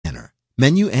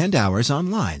Menu and hours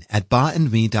online at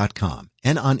baandme.com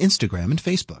and on Instagram and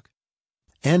Facebook.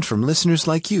 And from listeners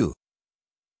like you.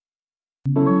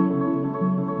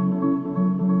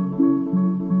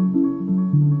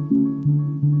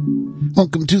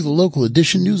 Welcome to the local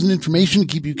edition, news and information to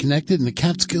keep you connected in the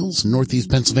Catskills, Northeast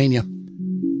Pennsylvania.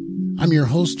 I'm your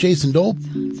host, Jason Dole.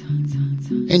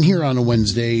 And here on a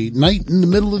Wednesday night in the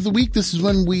middle of the week, this is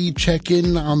when we check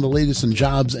in on the latest in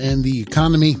jobs and the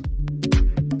economy.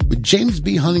 With James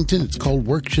B. Huntington, it's called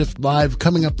Work Shift Live,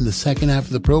 coming up in the second half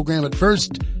of the program. At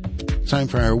first, time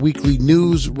for our weekly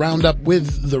news roundup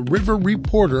with the River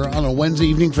Reporter on a Wednesday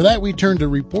evening. For that, we turn to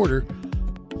reporter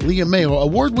Leah Mayo,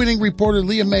 award-winning reporter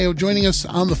Leah Mayo, joining us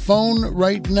on the phone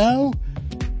right now.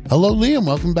 Hello, Leah, and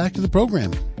welcome back to the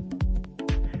program.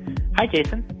 Hi,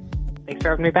 Jason. Thanks for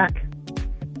having me back.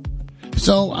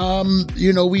 So,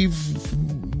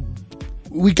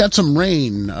 we got some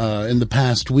rain in the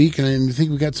past week, and I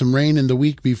think we got some rain in the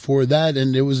week before that,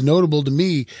 and it was notable to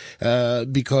me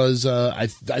because I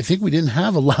think we didn't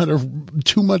have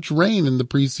too much rain in the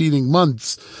preceding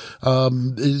months.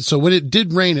 So when it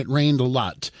did rain, it rained a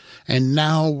lot. And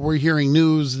now we're hearing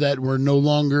news that we're no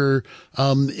longer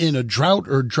in a drought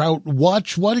or drought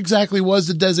watch. What exactly was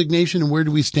the designation, and where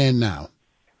do we stand now?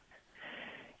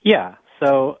 Yeah,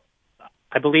 so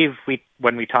I believe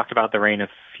when we talked about the rain a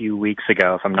few weeks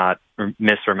ago, if I'm not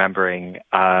misremembering,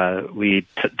 we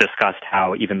discussed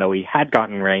how even though we had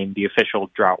gotten rain, the official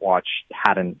drought watch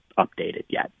hadn't updated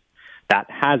yet. That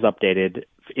has updated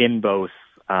in both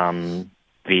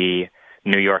the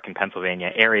New York and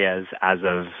Pennsylvania areas as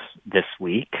of this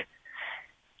week.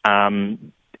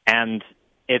 And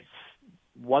it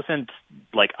wasn't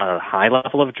like a high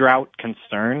level of drought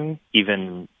concern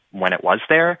even when it was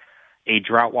there. A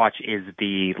drought watch is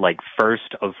the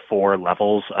first of 4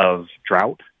 levels of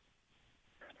drought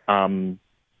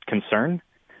concern.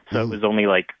 So it was only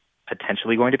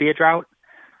potentially going to be a drought.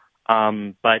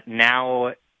 But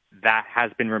now that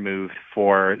has been removed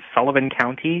for Sullivan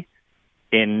County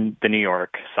in the New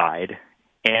York side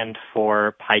and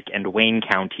for Pike and Wayne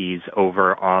counties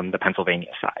over on the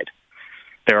Pennsylvania side.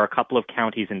 There are a couple of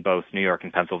counties in both New York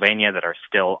and Pennsylvania that are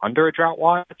still under a drought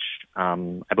watch.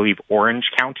 I believe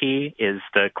Orange County is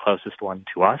the closest one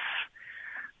to us.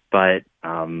 But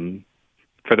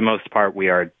for the most part, we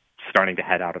are starting to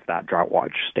head out of that drought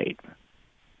watch state.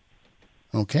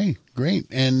 Okay, great.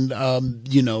 And, I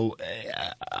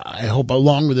hope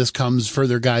along with this comes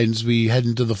further guidance. We head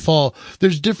into the fall.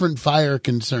 There's different fire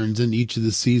concerns in each of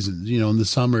the seasons. In the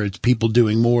summer, it's people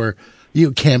doing more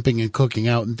camping and cooking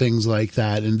out and things like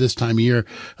that. And this time of year,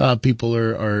 people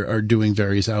are doing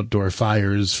various outdoor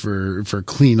fires for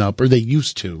cleanup, or they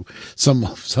used to. Some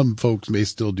folks may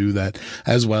still do that,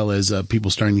 as well as people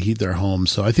starting to heat their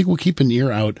homes. So I think we'll keep an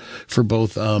ear out for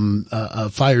both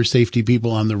fire safety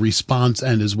people on the response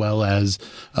end, as well as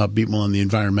people on the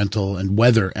environmental and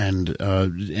weather end,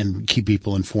 and keep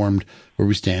people informed where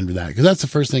we stand with that. Because that's the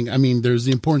first thing. I mean, there's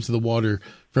the importance of the water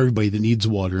for everybody that needs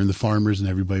water, and the farmers and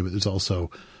everybody, but there's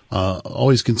also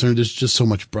always concerned there's just so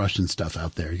much brush and stuff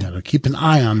out there. You got to keep an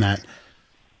eye on that.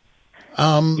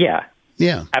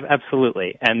 Yeah,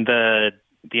 absolutely. And the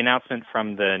announcement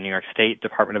from the New York State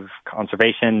Department of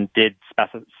Conservation did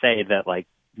say that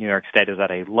New York State is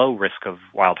at a low risk of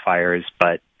wildfires,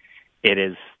 but it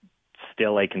is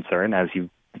still a concern, as you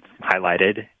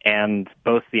highlighted. And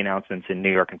both the announcements in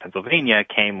New York and Pennsylvania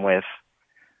came with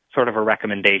sort of a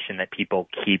recommendation that people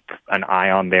keep an eye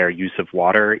on their use of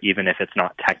water, even if it's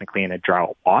not technically in a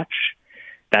drought watch.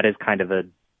 That is kind of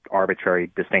an arbitrary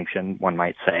distinction, one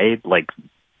might say.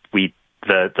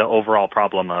 The overall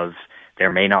problem of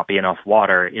there may not be enough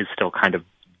water is still kind of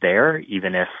there,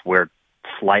 even if we're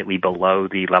slightly below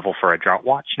the level for a drought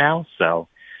watch now. So,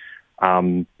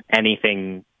 any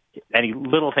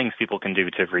little things people can do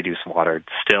to reduce water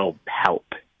still help,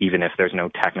 even if there's no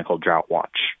technical drought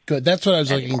watch. Good. That's what I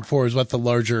was looking for, is what the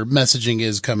larger messaging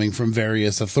is coming from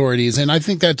various authorities. And I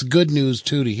think that's good news,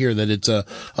 too, to hear that it's a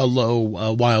low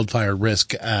wildfire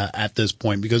risk at this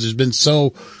point, because there's been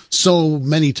so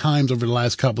many times over the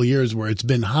last couple of years where it's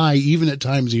been high, even at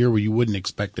times of year where you wouldn't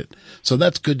expect it. So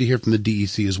that's good to hear from the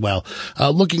DEC as well.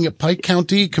 Looking at Pike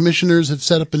County, commissioners have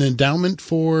set up an endowment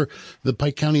for the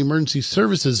Pike County Emergency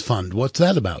Services Fund. What's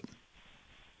that about?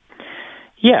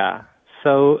 Yeah.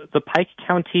 So the Pike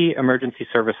County Emergency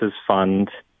Services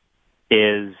Fund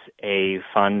is a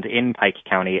fund in Pike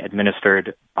County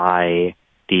administered by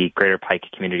the Greater Pike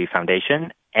Community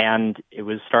Foundation, and it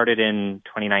was started in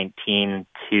 2019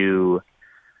 to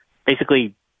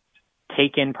basically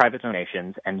take in private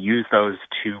donations and use those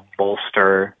to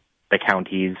bolster the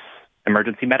county's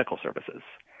emergency medical services.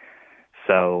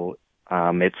 So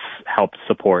It's helped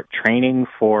support training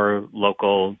for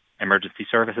local emergency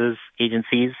services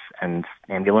agencies and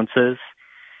ambulances.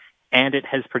 And it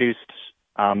has produced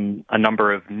a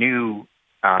number of new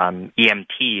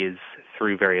EMTs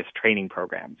through various training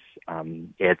programs.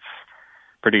 It's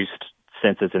produced,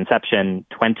 since its inception,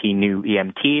 20 new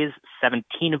EMTs,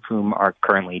 17 of whom are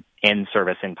currently in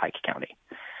service in Pike County.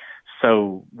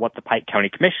 So what the Pike County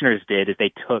Commissioners did is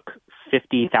they took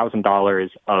 $50,000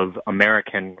 of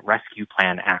American Rescue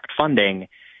Plan Act funding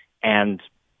and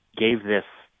gave this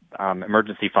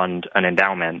emergency fund an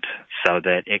endowment so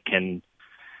that it can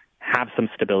have some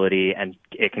stability and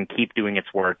it can keep doing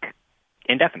its work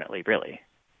indefinitely, really.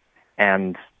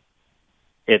 And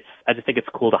I just think it's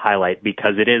cool to highlight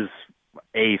because it is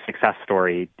a success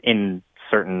story in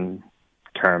certain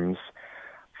terms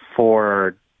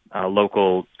for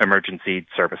local emergency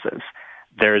services.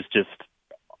 There's just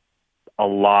a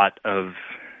lot of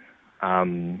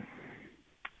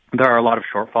there are a lot of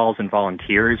shortfalls in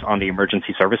volunteers on the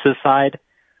emergency services side.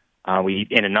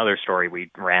 In another story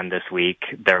we ran this week,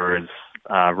 there was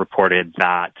reported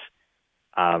that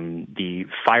the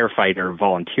firefighter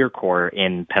volunteer corps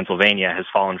in Pennsylvania has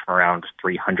fallen from around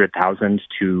 300,000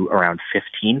 to around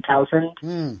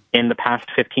 15,000 in the past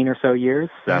 15 or so years.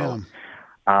 So,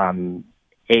 an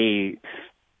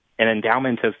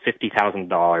endowment of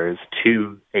 $50,000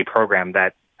 to a program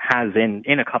that has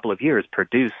in a couple of years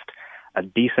produced a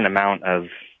decent amount of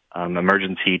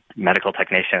emergency medical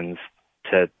technicians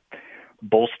to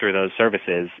bolster those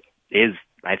services is,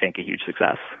 I think, a huge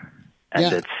success.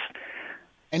 And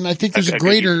and I think there's a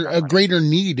greater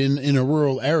need in a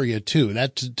rural area too.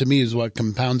 That to me is what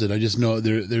compounds it. I just know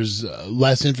there's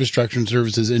less infrastructure and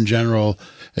services in general,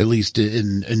 at least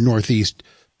in Northeast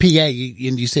PA.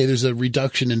 And you say there's a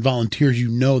reduction in volunteers. You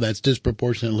know that's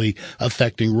disproportionately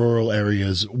affecting rural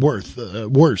areas worse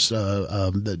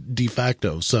de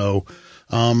facto. So,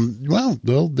 well,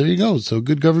 there you go. So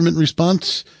good government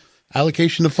response,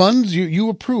 allocation of funds. You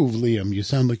approve, Liam. You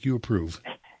sound like you approve.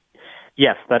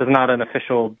 Yes, that is not an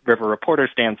official River Reporter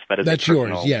stance. That's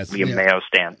yours. Yes, Liam Mayo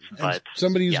stance. But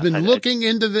somebody who's been looking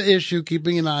into the issue,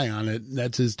 keeping an eye on it.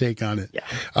 That's his take on it.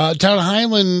 Yeah. Town of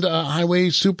Highland Highway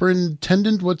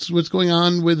Superintendent. What's going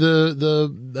on with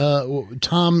the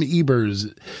Tom Ebers?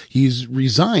 He's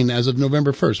resigned as of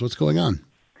November 1st. What's going on?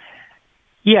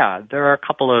 Yeah, there are a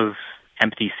couple of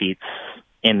empty seats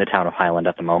in the town of Highland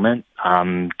at the moment.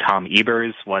 Tom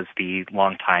Ebers was the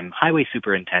longtime highway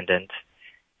superintendent,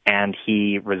 and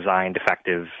he resigned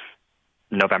effective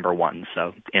November 1,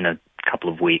 so in a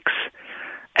couple of weeks.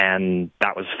 And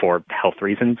that was for health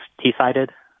reasons, he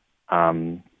cited.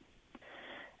 And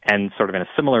sort of in a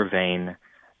similar vein,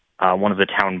 one of the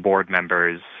town board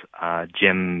members,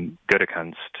 Jim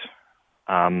Gutekunst,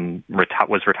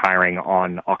 was retiring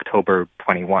on October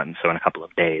 21, so in a couple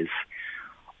of days,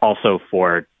 also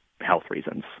for health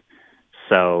reasons.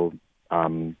 So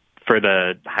for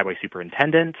the highway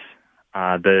superintendent,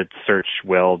 the search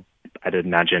will, I'd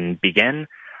imagine, begin.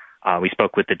 We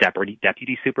spoke with the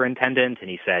deputy superintendent, and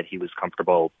he said he was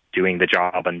comfortable doing the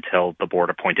job until the board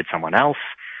appointed someone else,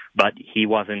 but he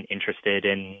wasn't interested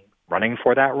in running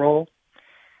for that role.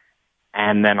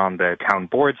 And then on the town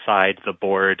board side, the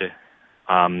board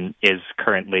is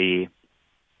currently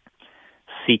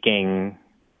seeking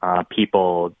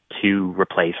people to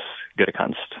replace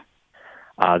Gutekunst.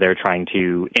 They're trying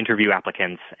to interview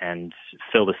applicants and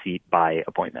fill the seat by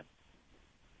appointment.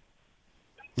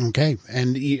 Okay,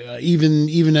 and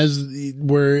even as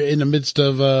we're in the midst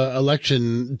of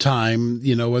election time,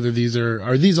 you know, whether these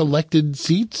are these elected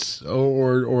seats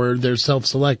or they're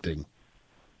self-selecting?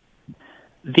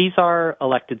 These are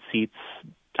elected seats.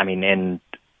 I mean, in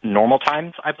normal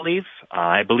times, I believe.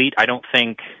 I don't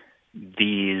think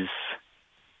these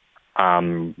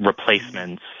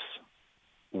replacements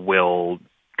will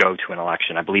go to an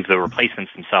election. I believe the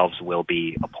replacements themselves will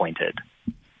be appointed.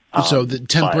 So the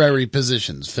temporary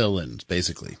positions, fill-ins,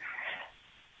 basically.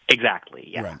 Exactly,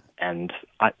 yeah. Right. And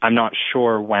I'm not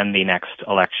sure when the next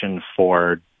election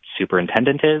for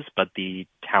superintendent is, but the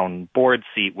town board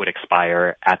seat would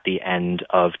expire at the end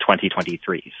of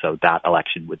 2023. So that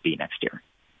election would be next year.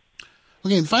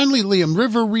 Okay, and finally, Liam,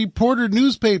 River Reporter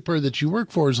newspaper that you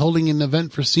work for is holding an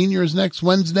event for seniors next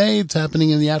Wednesday. It's happening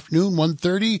in the afternoon,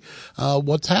 1:30.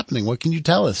 What's happening? What can you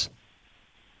tell us?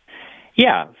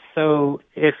 Yeah, so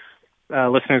if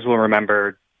listeners will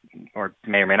remember, or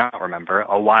may or may not remember,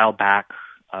 a while back,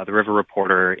 the River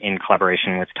Reporter, in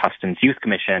collaboration with Tustin's Youth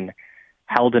Commission,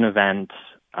 held an event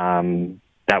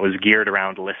that was geared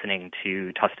around listening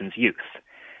to Tustin's youth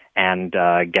and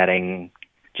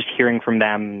hearing from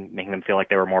them, making them feel like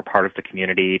they were more part of the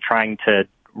community, trying to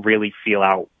really feel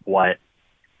out what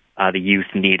the youth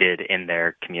needed in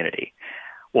their community.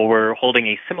 Well, we're holding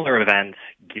a similar event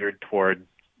geared toward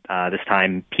this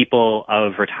time people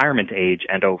of retirement age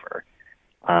and over.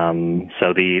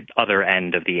 So the other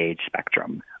end of the age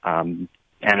spectrum. And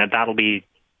that'll be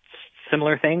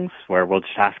similar things where we're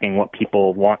just asking what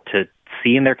people want to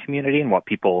see in their community and what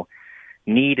people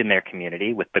need in their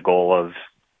community, with the goal of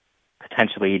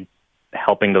potentially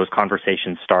helping those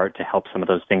conversations start, to help some of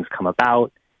those things come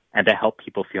about, and to help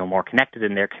people feel more connected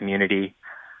in their community.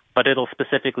 But it'll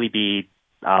specifically be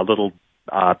a little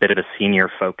bit of a senior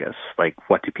focus, like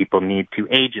what do people need to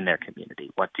age in their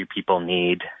community? What do people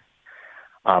need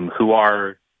who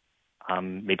are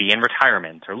maybe in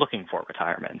retirement or looking for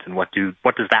retirement, and what does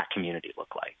that community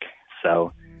look like?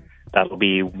 So that'll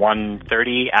be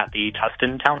 1:30 at the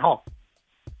Tustin Town Hall.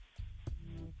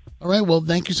 All right. Well,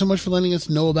 thank you so much for letting us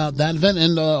know about that event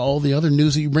and all the other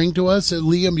news that you bring to us.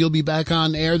 Liam, you'll be back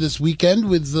on air this weekend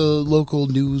with the local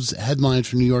news headlines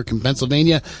from New York and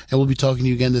Pennsylvania, and we'll be talking to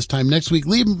you again this time next week.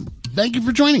 Liam, thank you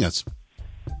for joining us.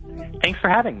 Thanks for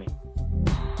having me.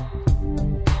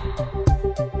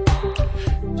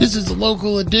 This is the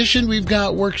local edition. We've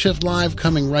got Work Shift Live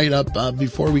coming right up.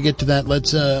 Before we get to that,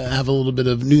 let's have a little bit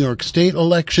of New York State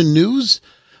election news.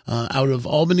 Out of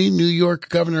Albany, New York,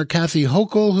 Governor Kathy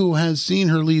Hochul, who has seen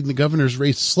her lead in the governor's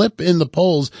race slip in the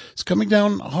polls, is coming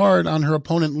down hard on her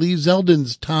opponent Lee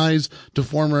Zeldin's ties to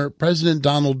former President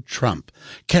Donald Trump.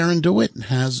 Karen DeWitt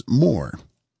has more.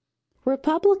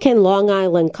 Republican Long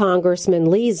Island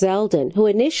Congressman Lee Zeldin, who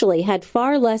initially had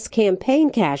far less campaign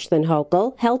cash than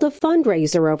Hochul, held a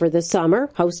fundraiser over the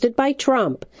summer hosted by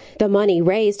Trump. The money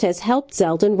raised has helped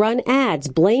Zeldin run ads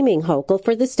blaming Hochul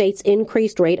for the state's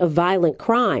increased rate of violent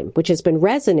crime, which has been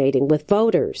resonating with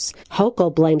voters.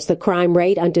 Hochul blames the crime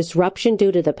rate on disruption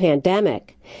due to the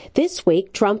pandemic. This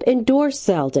week, Trump endorsed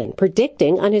Zeldin,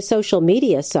 predicting on his social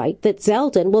media site that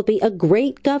Zeldin will be a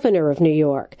great governor of New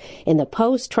York. In the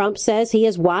Post, Trump says he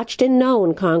has watched and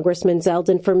known Congressman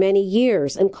Zeldin for many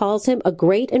years and calls him a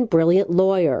great and brilliant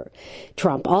lawyer.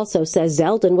 Trump also says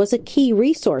Zeldin was a key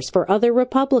resource for other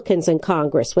Republicans in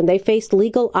Congress when they faced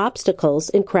legal obstacles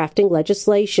in crafting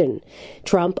legislation.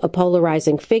 Trump, a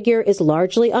polarizing figure, is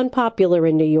largely unpopular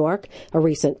in New York. A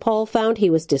recent poll found he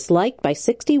was disliked by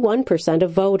 61%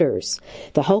 of voters.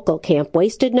 The Hochul camp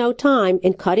wasted no time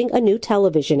in cutting a new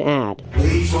television ad.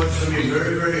 Lee wants to be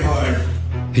very, very hard.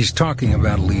 He's talking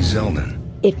about Lee Zeldin.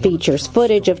 It features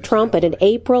footage of Trump at an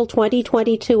April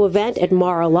 2022 event at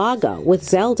Mar-a-Lago with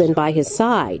Zeldin by his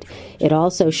side. It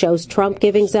also shows Trump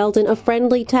giving Zeldin a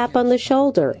friendly tap on the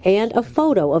shoulder and a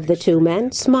photo of the two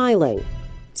men smiling.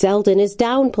 Zeldin is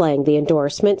downplaying the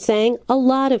endorsement, saying a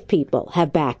lot of people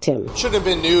have backed him. Shouldn't have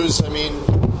been news. I mean,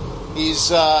 he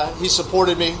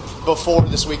supported me before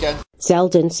this weekend.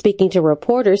 Zeldin, speaking to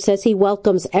reporters, says he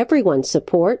welcomes everyone's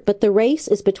support, but the race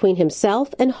is between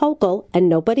himself and Hochul and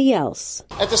nobody else.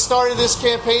 At the start of this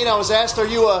campaign, I was asked, are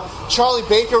you a Charlie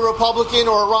Baker Republican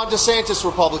or a Ron DeSantis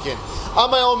Republican? I'm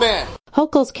my own man.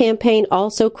 Hochul's campaign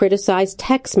also criticized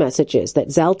text messages that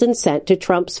Zeldin sent to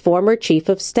Trump's former chief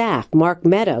of staff, Mark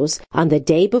Meadows, on the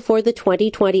day before the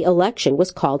 2020 election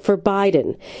was called for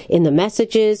Biden. In the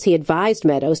messages, he advised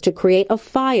Meadows to create a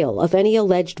file of any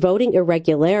alleged voting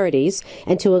irregularities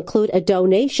and to include a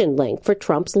donation link for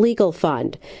Trump's legal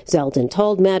fund. Zeldin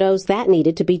told Meadows that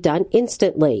needed to be done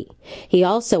instantly. He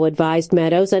also advised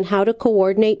Meadows on how to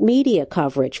coordinate media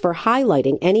coverage for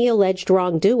highlighting any alleged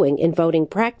wrongdoing in voting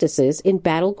practices in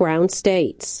battleground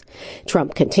states.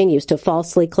 Trump continues to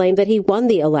falsely claim that he won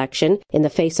the election in the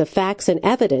face of facts and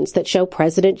evidence that show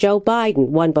President Joe Biden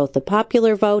won both the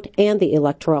popular vote and the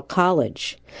Electoral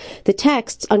College. The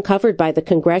texts uncovered by the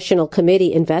Congressional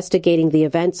Committee investigating the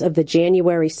events of the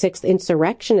January 6th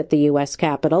insurrection at the U.S.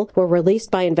 Capitol were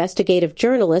released by investigative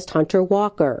journalist Hunter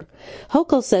Walker.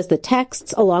 Hochul says the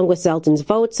texts, along with Zeldin's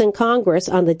votes in Congress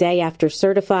on the day after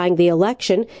certifying the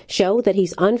election, show that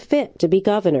he's unfit to be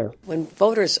governor. When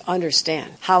voters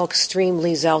understand how extreme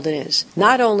Lee Zeldin is,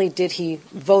 not only did he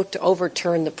vote to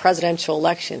overturn the presidential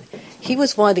election, he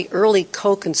was one of the early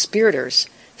co-conspirators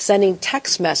sending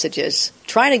text messages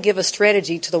trying to give a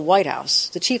strategy to the White House,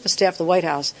 the chief of staff of the White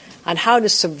House, on how to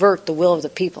subvert the will of the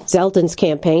people. Zeldin's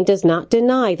campaign does not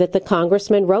deny that the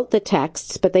congressman wrote the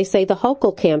texts, but they say the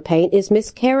Hochul campaign is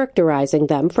mischaracterizing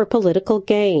them for political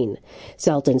gain.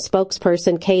 Zeldin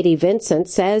spokesperson Katie Vincent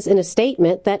says in a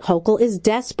statement that Hochul is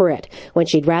desperate when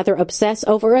she'd rather obsess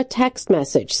over a text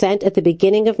message sent at the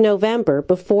beginning of November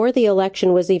before the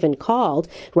election was even called,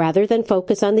 rather than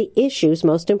focus on the issues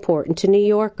most important to New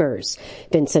Yorkers.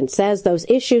 Vincent says those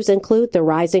Those issues include the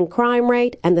rising crime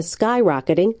rate and the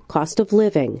skyrocketing cost of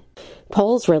living.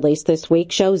 Polls released this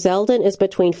week show Zeldin is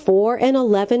between 4 and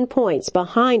 11 points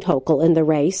behind Hochul in the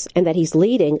race and that he's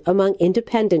leading among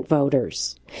independent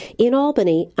voters. In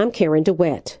Albany, I'm Karen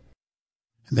DeWitt.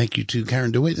 Thank you to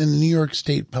Karen DeWitt and the New York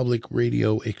State Public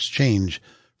Radio Exchange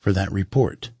for that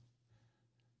report.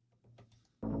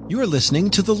 You're listening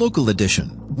to The Local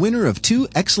Edition, winner of 2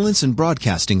 Excellence in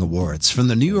Broadcasting Awards from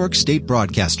the New York State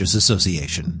Broadcasters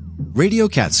Association. Radio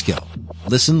Catskill.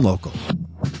 Listen local.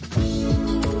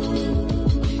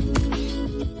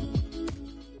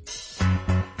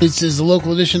 This is The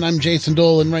Local Edition. I'm Jason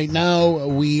Dole, and right now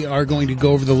we are going to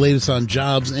go over the latest on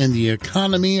jobs and the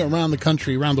economy around the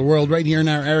country, around the world, right here in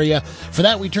our area. For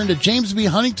that, we turn to James B.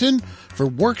 Huntington for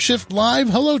Work Shift Live.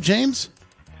 Hello, James.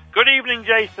 Good evening,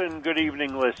 Jason. Good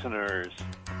evening, listeners.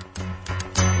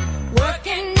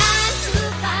 Working 9 to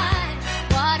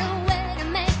 5, what a way to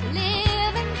make a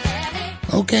living.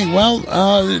 Okay, well,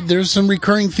 there's some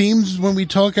recurring themes when we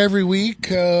talk every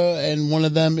week, and one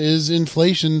of them is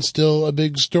inflation, still a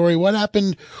big story. What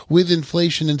happened with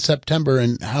inflation in September,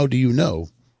 and how do you know?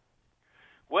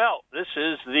 Well, this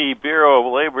is the Bureau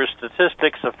of Labor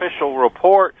Statistics official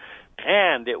report,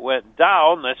 and it went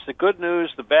down. That's the good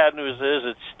news. The bad news is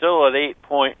it's still at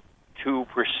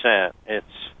 8.2%. It's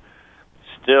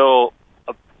still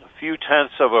a few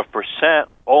tenths of a percent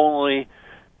only,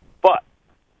 but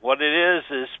what it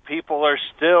is people are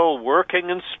still working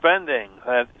and spending.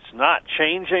 That's not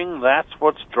changing. That's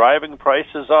what's driving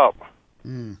prices up.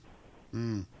 And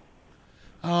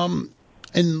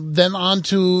then on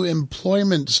to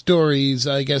employment stories,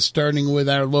 I guess, starting with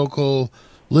our local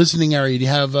listening area. Do you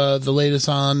have the latest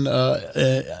on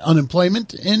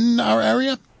unemployment in our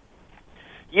area?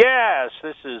 Yes,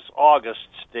 this is August's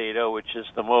data, which is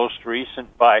the most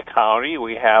recent by county.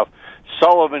 We have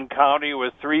Sullivan County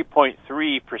with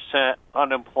 3.3%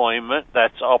 unemployment.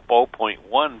 That's up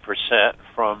 0.1%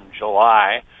 from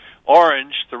July.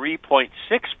 Orange,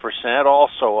 3.6%,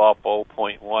 also up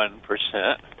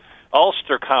 0.1%.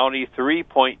 Ulster County,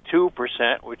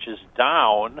 3.2%, which is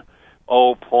down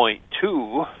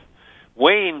 0.2.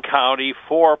 Wayne County,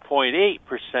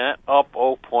 4.8%, up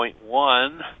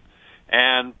 0.1.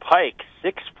 And Pike,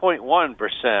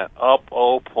 6.1%, up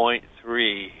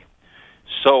 0.3.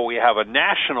 So we have a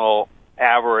national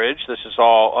average, this is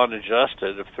all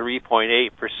unadjusted, of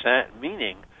 3.8%,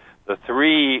 meaning the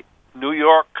 3 New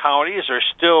York counties are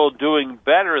still doing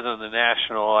better than the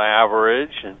national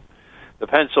average, and the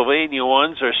Pennsylvania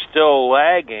ones are still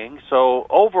lagging. So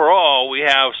overall, we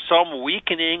have some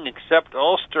weakening, except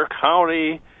Ulster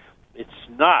County. It's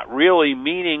not really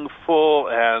meaningful,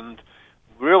 and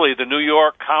really the New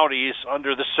York counties,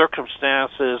 under the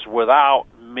circumstances without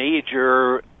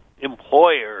major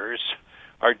employers,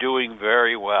 are doing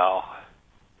very well.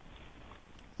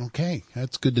 Okay,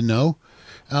 that's good to know.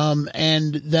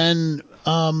 And then,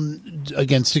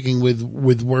 again, sticking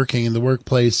with working in the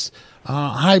workplace,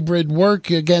 hybrid work,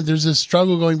 again, there's this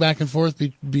struggle going back and forth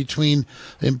between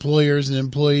employers and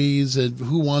employees, and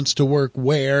who wants to work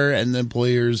where, and the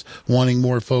employers wanting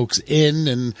more folks in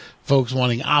and folks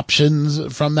wanting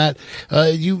options from that.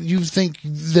 You think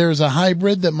there's a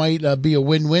hybrid that might be a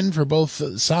win-win for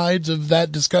both sides of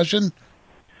that discussion?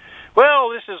 Well,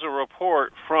 this is a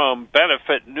report from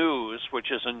Benefit News, which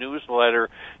is a newsletter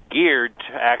geared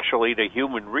actually to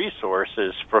human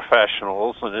resources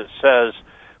professionals, and it says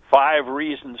 5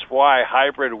 reasons why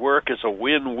hybrid work is a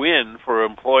win-win for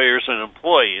employers and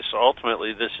employees.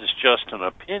 Ultimately, this is just an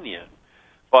opinion,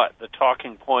 but the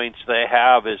talking points they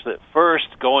have is that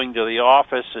first, going to the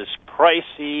office is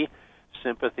pricey,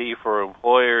 sympathy for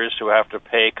employers who have to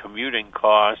pay commuting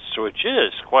costs, which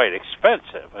is quite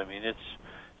expensive. I mean, it's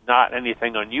not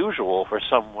anything unusual for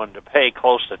someone to pay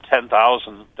close to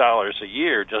 $10,000 a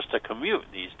year just to commute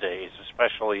these days,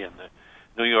 especially in the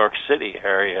New York City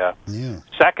area. Yeah.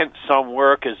 Second, some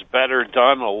work is better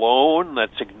done alone.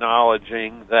 That's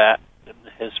acknowledging that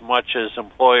as much as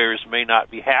employers may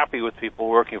not be happy with people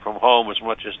working from home as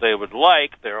much as they would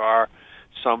like, there are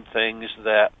some things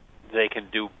that they can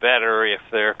do better if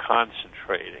they're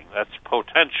concentrating. That's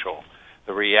potential.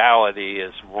 The reality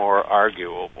is more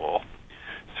arguable.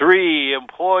 3,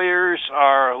 employers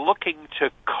are looking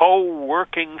to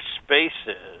co-working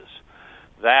spaces.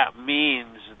 That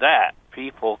means that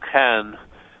people can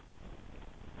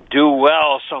do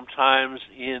well sometimes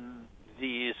in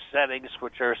these settings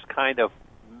which are kind of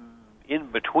in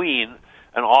between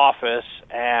an office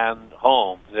and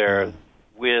home. They're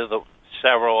with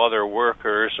several other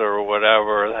workers or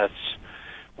whatever. That's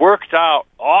worked out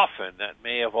often. That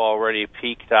may have already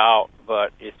peaked out,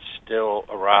 but it's still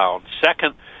around.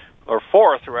 Second, or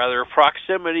fourth rather,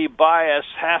 proximity bias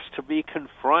has to be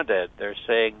confronted. They're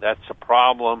saying that's a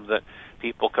problem, that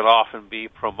people can often be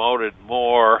promoted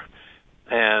more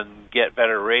and get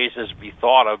better raises, be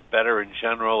thought of better in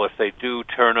general if they do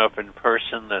turn up in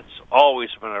person. That's always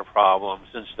been a problem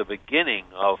since the beginning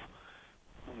of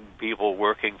people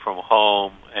working from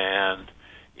home, and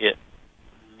it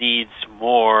needs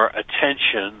more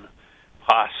attention,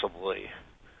 possibly.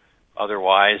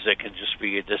 Otherwise, it can just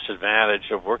be a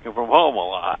disadvantage of working from home a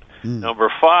lot.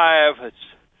 Number 5, it's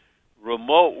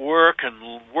remote work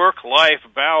and work-life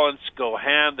balance go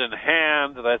hand in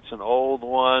hand. That's an old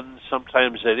one.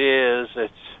 Sometimes it is.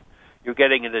 You're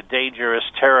getting into dangerous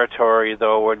territory,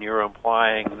 though, when you're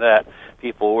implying that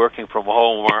people working from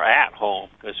home are at home,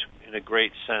 because in a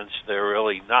great sense, they're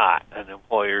really not, and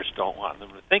employers don't want them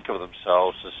to think of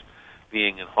themselves as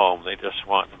being at home. They just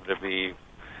want them to be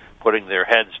putting their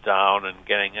heads down and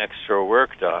getting extra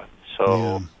work done.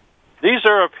 So these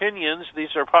are opinions,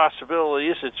 these are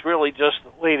possibilities. It's really just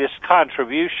the latest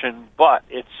contribution, but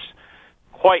it's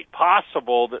quite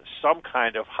possible that some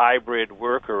kind of hybrid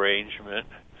work arrangement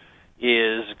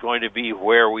is going to be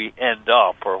where we end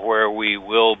up, or where we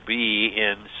will be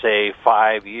in, say,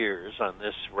 5 years on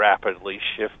this rapidly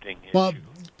shifting issue. Well,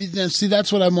 see,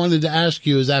 that's what I wanted to ask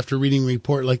you, is after reading a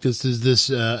report like this, is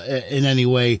this in any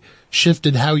way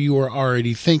shifted how you were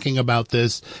already thinking about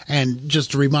this? And just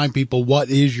to remind people,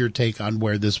 what is your take on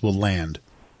where this will land?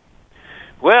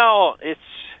 Well,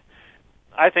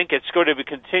 I think it's going to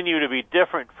continue to be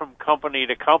different from company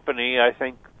to company. I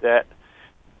think that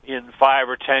in 5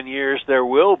 or 10 years, there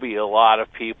will be a lot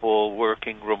of people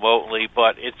working remotely,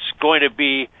 but it's going to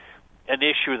be an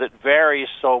issue that varies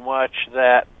so much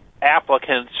that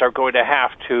applicants are going to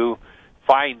have to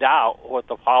find out what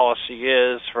the policy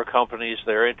is for companies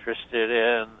they're interested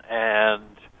in and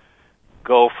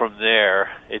go from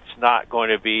there. It's not going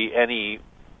to be any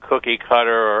cookie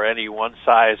cutter or any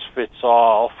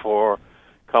one-size-fits-all for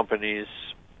companies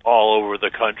all over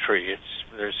the country.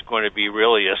 There's going to be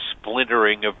really a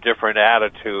splintering of different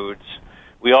attitudes.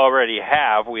 We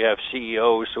have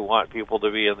CEOs who want people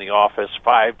to be in the office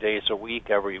 5 days a week,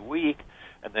 every week,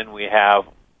 and then we have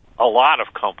a lot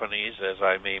of companies, as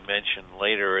I may mention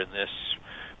later in this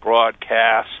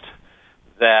broadcast,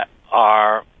 that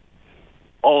are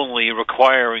only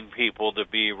requiring people to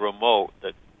be remote,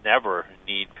 that never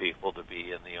need people to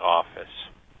be in the office.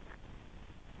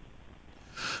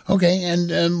 Okay,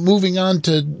 and moving on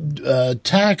to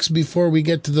tax before we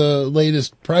get to the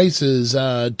latest prices,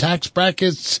 tax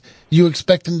brackets, you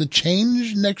expect them to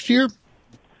change next year?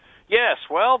 Yes,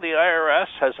 well, the IRS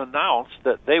has announced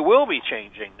that they will be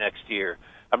changing next year.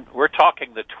 We're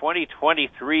talking the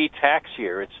 2023 tax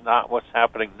year. It's not what's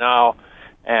happening now,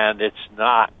 and it's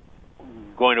not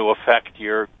going to affect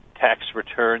your tax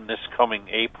return this coming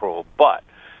April. But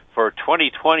for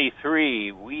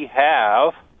 2023, we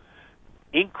have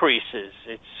increases.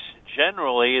 It's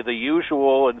generally the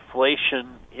usual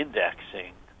inflation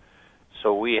indexing.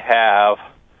 So we have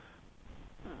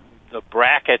the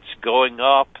brackets going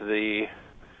up, the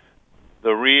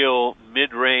real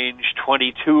mid-range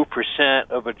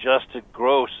 22% of adjusted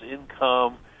gross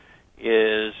income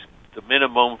is, the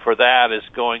minimum for that is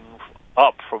going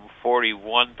up from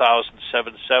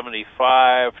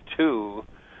 $41,775 to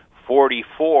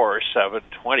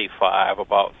 $44,725,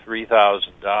 about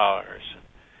 $3,000.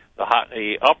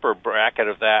 The upper bracket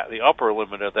of that, the upper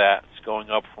limit of that, is going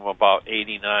up from about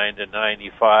 $89,000 to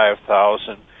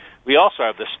 $95,000. We also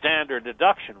have the standard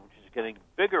deduction, which is getting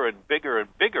bigger and bigger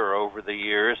and bigger over the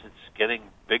years. It's getting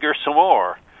bigger some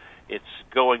more. It's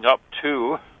going up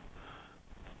to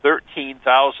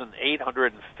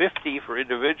 $13,850 for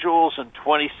individuals and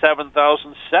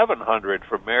 $27,700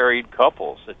 for married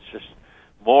couples. It's just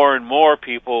more and more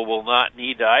people will not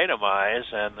need to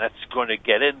itemize, and that's going to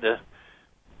get into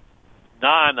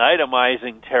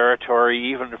non-itemizing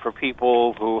territory even for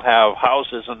people who have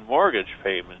houses and mortgage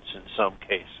payments in some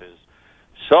cases.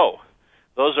 So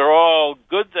those are all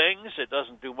good things. It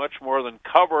doesn't do much more than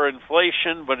cover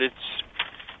inflation, but it's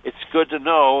good to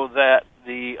know that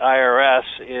the IRS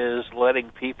is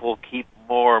letting people keep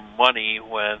more money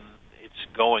when it's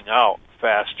going out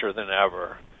faster than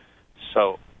ever.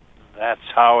 So that's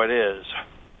how it is.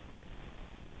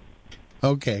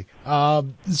 Okay,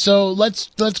 so let's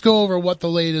go over what the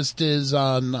latest is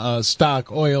on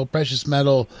stock, oil, precious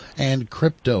metal, and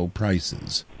crypto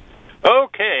prices.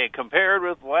 Okay, compared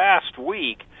with last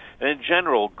week, in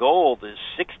general, gold is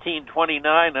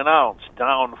 $16.29 an ounce,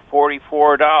 down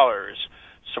 $44.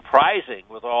 Surprising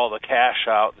with all the cash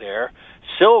out there.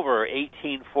 Silver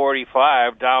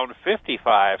 $18.45, down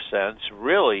 55 cents.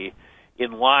 Really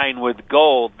in line with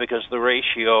gold because the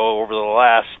ratio over the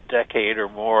last decade or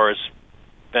more has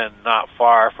been not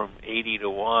far from 80 to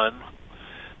 1.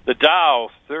 The Dow,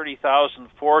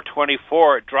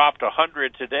 30,424, it dropped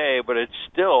 100 today, but it's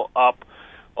still up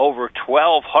over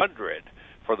 1,200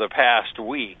 for the past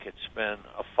week. It's been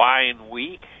a fine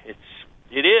week.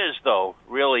 It is, though,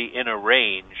 really in a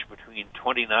range between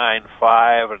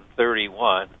 29.5 and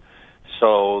 31.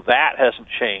 So that hasn't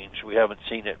changed. We haven't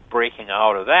seen it breaking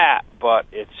out of that, but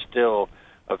it's still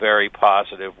a very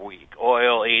positive week.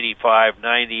 Oil,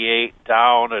 85.98,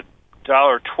 down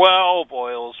 $1.12.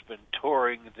 Oil's been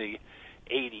touring the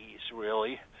 80s,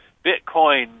 really.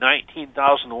 Bitcoin,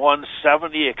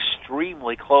 19,170,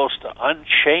 extremely close to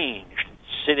unchanged,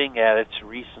 sitting at its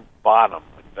recent bottom.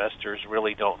 Investors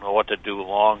really don't know what to do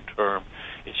long term.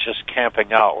 It's just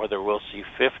camping out. Whether we'll see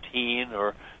 15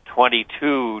 or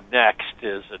 22 next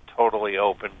is a totally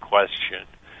open question.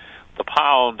 The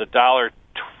pound,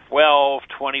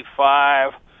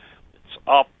 $1.1225. It's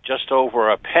up just over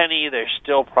a penny. There's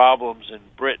still problems in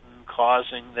Britain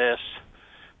causing this.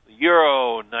 The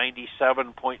euro,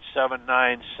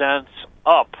 97.79 cents,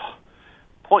 up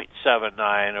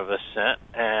 0.79 of a cent,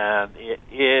 and it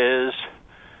is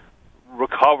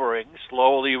recovering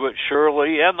slowly but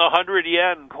surely. And the 100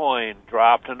 yen coin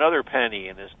dropped another penny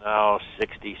and is now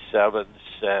 67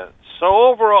 cents. So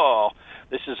overall,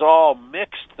 this is all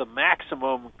mixed. The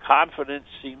maximum confidence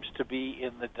seems to be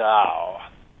in the Dow.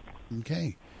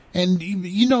 Okay. And,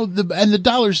 the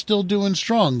dollar's still doing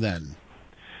strong then?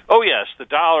 Oh, yes, the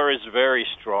dollar is very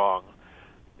strong.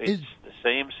 It's the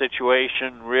same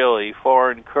situation, really.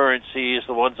 Foreign currencies,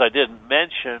 the ones I didn't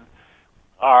mention,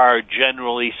 are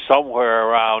generally somewhere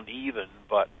around even,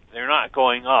 but they're not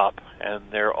going up,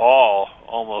 and they're all,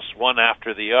 almost one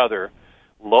after the other,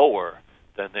 lower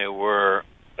than they were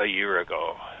a year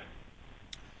ago.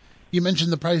 You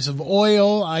mentioned the price of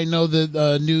oil. I know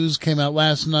that news came out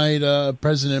last night,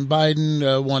 President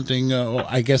Biden wanting,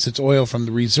 I guess it's oil from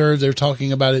the reserve. They're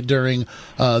talking about it during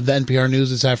the NPR News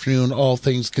this afternoon, All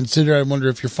Things Considered. I wonder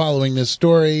if you're following this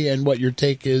story and what your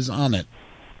take is on it.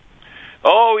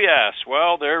 Oh, yes.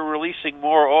 Well, they're releasing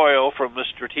more oil from the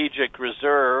strategic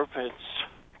reserve. It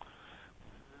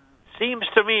seems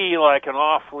to me like an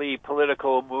awfully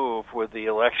political move with the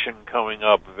election coming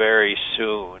up very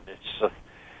soon.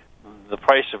 The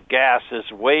price of gas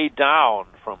is way down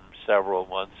from several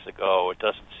months ago. It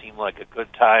doesn't seem like a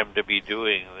good time to be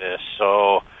doing this.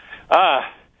 So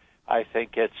I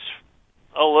think it's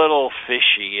a little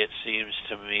fishy, it seems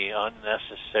to me,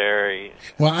 unnecessary.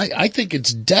 Well, I think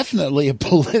it's definitely a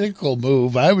political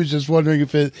move. I was just wondering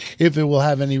if it will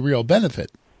have any real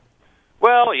benefit.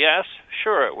 Well, yes,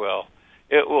 sure it will.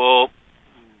 It will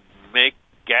make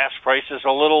gas prices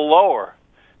a little lower.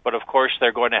 But, of course,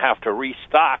 they're going to have to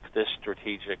restock this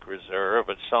strategic reserve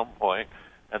at some point,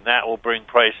 and that will bring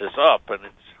prices up. And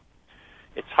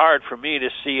it's hard for me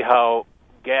to see how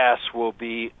gas will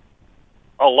be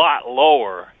a lot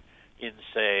lower in,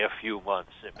 say, a few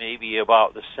months. It may be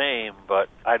about the same, but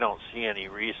I don't see any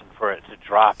reason for it to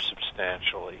drop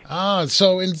substantially.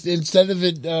 So instead of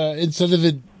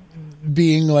it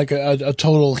being like a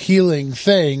total healing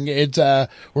thing, it's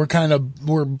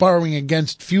we're borrowing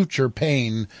against future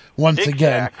pain once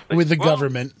again with the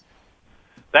government.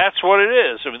 That's what it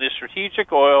is. I mean, the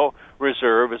strategic oil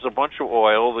reserve is a bunch of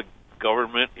oil the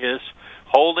government is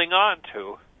holding on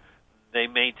to. They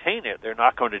maintain it. They're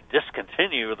not going to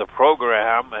discontinue the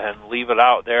program and leave it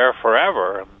out there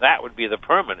forever, and that would be the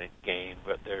permanent gain,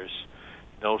 but there's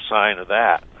no sign of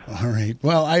that. All right.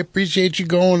 Well, I appreciate you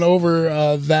going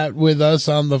over that with us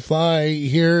on the fly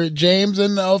here, James,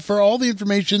 and for all the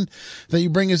information that you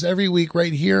bring us every week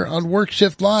right here on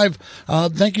WorkShift Live.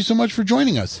 Thank you so much for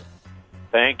joining us.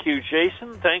 Thank you,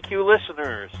 Jason. Thank you,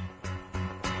 listeners.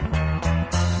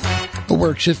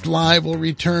 WorkShift Live will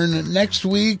return next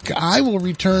week. I will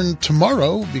return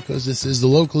tomorrow because this is the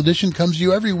local edition. Comes to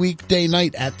you every weekday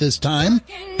night at this time.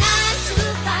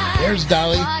 There's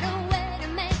Dolly.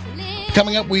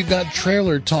 Coming up, we've got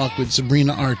Trailer Talk with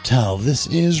Sabrina Artel. This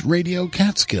is Radio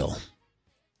Catskill.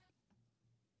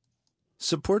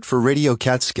 Support for Radio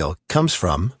Catskill comes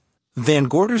from Van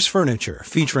Gorder's Furniture,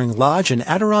 featuring lodge and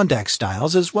Adirondack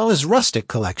styles as well as rustic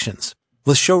collections.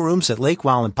 With showrooms at Lake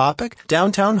Wallenpaupack,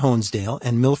 downtown Honesdale,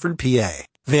 and Milford, PA.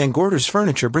 Van Gorder's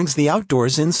Furniture brings the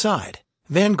outdoors inside.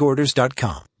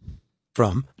 VanGorders.com.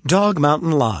 From Dog Mountain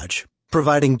Lodge,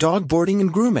 providing dog boarding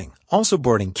and grooming, also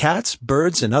boarding cats,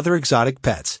 birds, and other exotic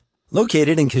pets.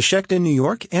 Located in Coshecton, New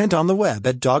York, and on the web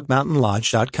at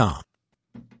dogmountainlodge.com.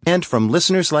 And from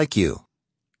listeners like you.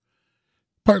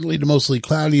 Partly to mostly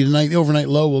cloudy tonight. The overnight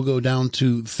low will go down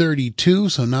to 32,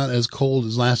 so not as cold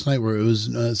as last night where it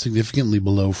was significantly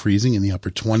below freezing in the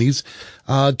upper 20s.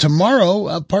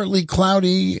 Tomorrow, partly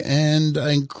cloudy and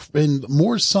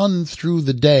more sun through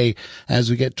the day as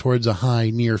we get towards a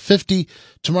high near 50.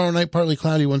 Tomorrow night, partly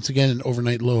cloudy once again, and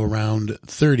overnight low around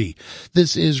 30.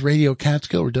 This is Radio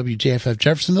Catskill or WJFF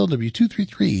Jeffersonville,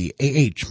 W233 AH.